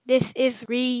This is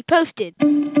reposted.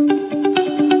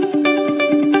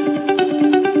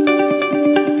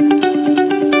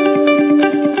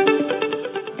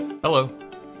 Hello,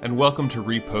 and welcome to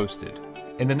Reposted.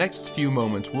 In the next few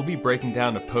moments, we'll be breaking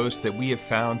down a post that we have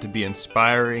found to be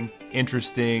inspiring,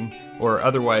 interesting, or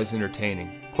otherwise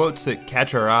entertaining. Quotes that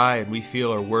catch our eye and we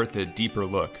feel are worth a deeper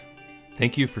look.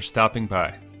 Thank you for stopping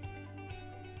by.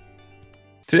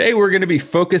 Today, we're going to be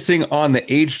focusing on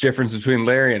the age difference between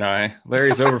Larry and I.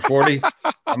 Larry's over 40.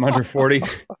 I'm under 40.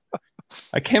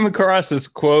 I came across this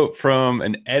quote from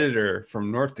an editor from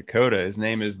North Dakota. His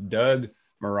name is Doug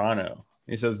Murano.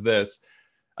 He says this: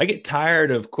 I get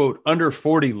tired of, quote, under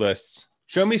 40 lists.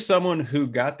 Show me someone who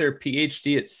got their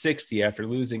PhD at 60 after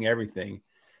losing everything.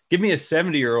 Give me a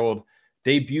 70-year-old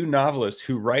debut novelist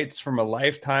who writes from a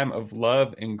lifetime of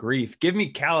love and grief. Give me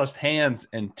calloused hands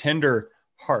and tender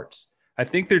hearts. I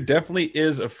think there definitely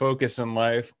is a focus in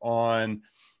life on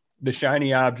the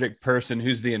shiny object person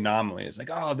who's the anomaly. It's like,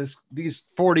 oh, these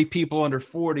 40 people under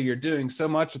 40 are doing so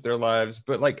much with their lives.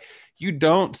 But like, you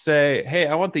don't say, hey,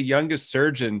 I want the youngest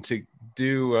surgeon to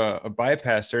do a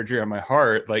bypass surgery on my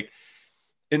heart. Like,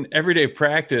 in everyday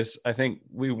practice, I think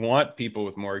we want people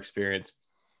with more experience,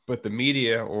 but the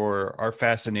media or our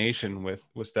fascination with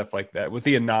stuff like that, with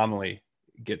the anomaly,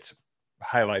 gets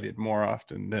highlighted more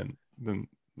often than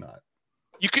not.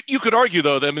 You could argue,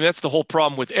 though, that, I mean, that's the whole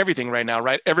problem with everything right now,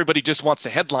 right? Everybody just wants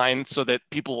a headline so that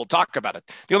people will talk about it.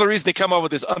 The only reason they come up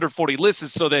with this under 40 list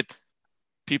is so that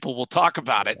people will talk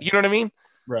about it. You know what I mean?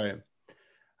 Right.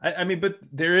 I mean, but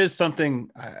there is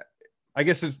something, I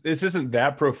guess this isn't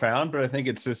that profound, but I think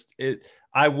it's just,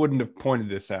 I wouldn't have pointed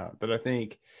this out, but I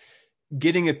think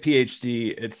getting a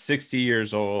PhD at 60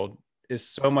 years old is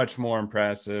so much more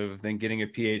impressive than getting a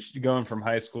PhD, going from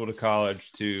high school to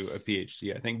college to a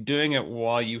PhD. I think doing it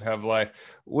while you have life,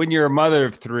 when you're a mother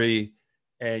of three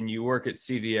and you work at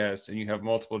CVS and you have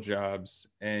multiple jobs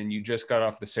and you just got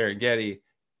off the Serengeti,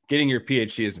 getting your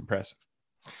PhD is impressive.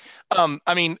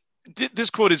 I mean, this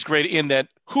quote is great in that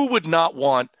who would not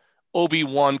want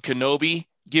Obi-Wan Kenobi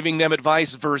giving them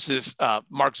advice versus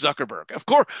Mark Zuckerberg? Of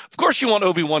course you want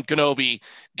Obi-Wan Kenobi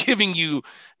giving you,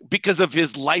 because of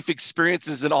his life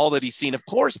experiences and all that he's seen. Of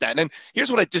course that. And here's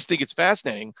what I just think is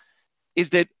fascinating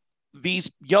is that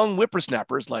these young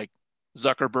whippersnappers like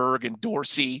Zuckerberg and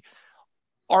Dorsey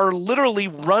are literally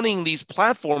running these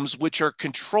platforms which are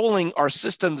controlling our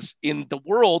systems in the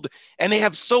world, and they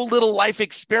have so little life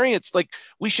experience. Like,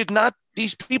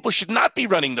 these people should not be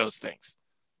running those things.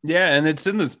 Yeah, and it's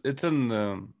in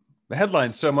the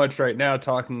headlines so much right now,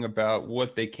 talking about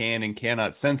what they can and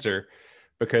cannot censor,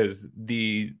 because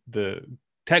the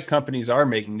tech companies are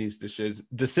making these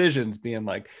decisions, being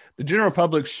like, the general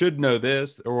public should know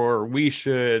this, or we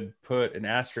should put an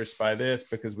asterisk by this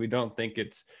because we don't think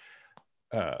it's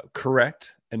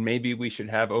correct, and maybe we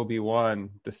should have Obi-Wan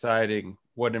deciding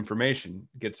what information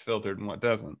gets filtered and what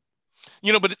doesn't.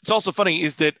 You know, but it's also funny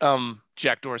is that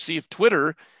Jack Dorsey of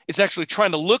Twitter is actually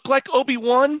trying to look like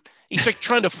Obi-Wan. He's like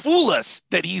trying to fool us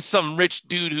that he's some rich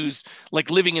dude who's like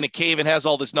living in a cave and has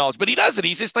all this knowledge, but he doesn't.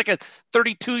 He's just like a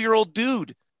 32-year-old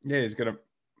dude. Yeah,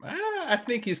 I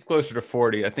think he's closer to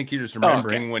 40. I think you're just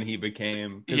remembering when he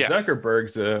became, because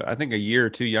Zuckerberg's I think a year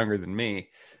or two younger than me.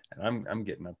 And I'm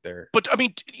getting up there. But I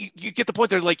mean, you get the point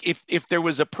there. Like, if there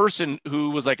was a person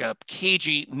who was like a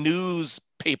cagey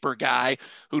newspaper guy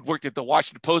who'd worked at the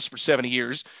Washington Post for 70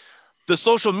 years, the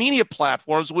social media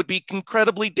platforms would be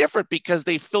incredibly different because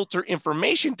they filter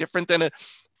information different than a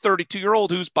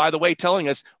 32-year-old who's, by the way, telling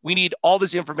us we need all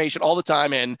this information all the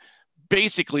time, and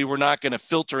basically we're not going to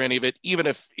filter any of it, even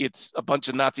if it's a bunch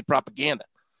of Nazi propaganda.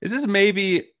 Is this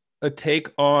maybe a take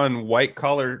on white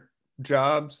collar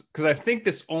jobs? Because I think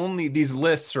these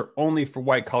lists are only for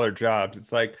white collar jobs.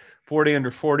 It's like 40 under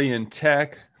 40 in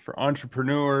tech, for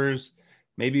entrepreneurs,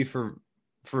 maybe for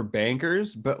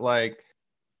bankers, but like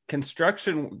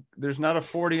construction, there's not a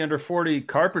 40 under 40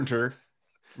 carpenter.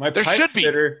 My pipe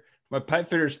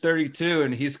fitter is 32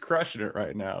 and he's crushing it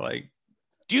right now. Like,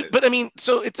 but I mean,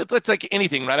 so it's like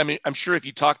anything, right? I mean, I'm sure if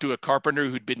you talk to a carpenter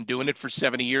who'd been doing it for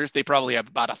 70 years, they probably have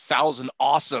about 1,000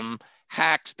 awesome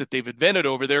hacks that they've invented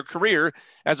over their career,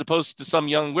 as opposed to some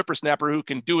young whippersnapper who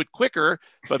can do it quicker,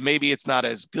 but maybe it's not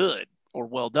as good or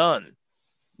well done.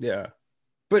 Yeah.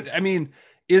 But I mean,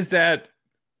 is that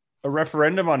a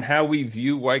referendum on how we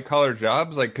view white collar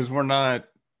jobs? Like, because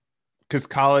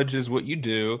college is what you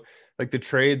do. Like, the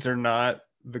trades are not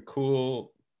the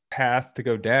cool path to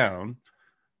go down.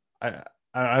 I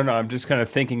don't know. I'm just kind of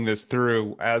thinking this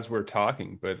through as we're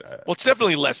talking, but well, it's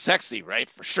definitely less sexy, right?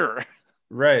 For sure.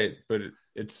 Right. But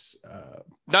it's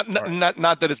not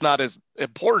that it's not as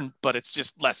important, but it's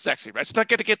just less sexy, right? It's not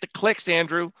going to get the clicks,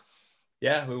 Andrew.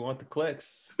 Yeah, we want the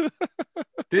clicks.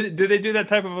 Do they do that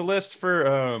type of a list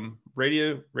for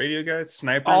radio guys,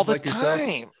 snipers All the like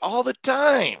yourself? all the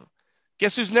time.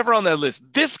 Guess who's never on that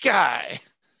list? This guy.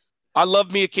 I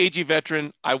love me a KG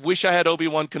veteran. I wish I had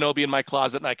Obi-Wan Kenobi in my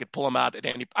closet and I could pull him out at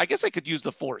any. I guess I could use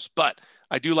the Force, but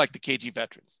I do like the KG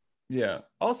veterans. Yeah.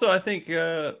 Also, I think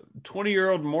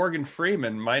 20-year-old Morgan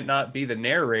Freeman might not be the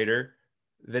narrator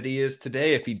that he is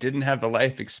today if he didn't have the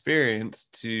life experience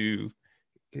to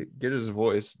get his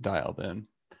voice dialed in.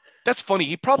 That's funny.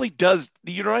 He probably does.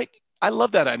 You're right. I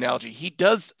love that analogy. He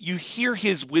does. You hear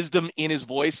his wisdom in his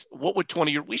voice. What would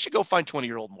 20-year? We should go find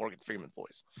 20-year-old Morgan Freeman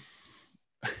voice.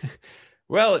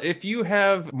 Well, if you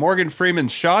have Morgan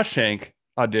Freeman's Shawshank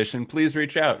audition, please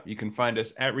reach out. You can find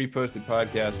us at Reposted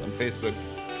Podcast on Facebook,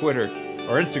 Twitter,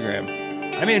 or Instagram.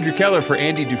 I'm Andrew Keller for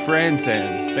Andy Dufresne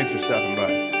saying thanks for stopping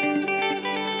by.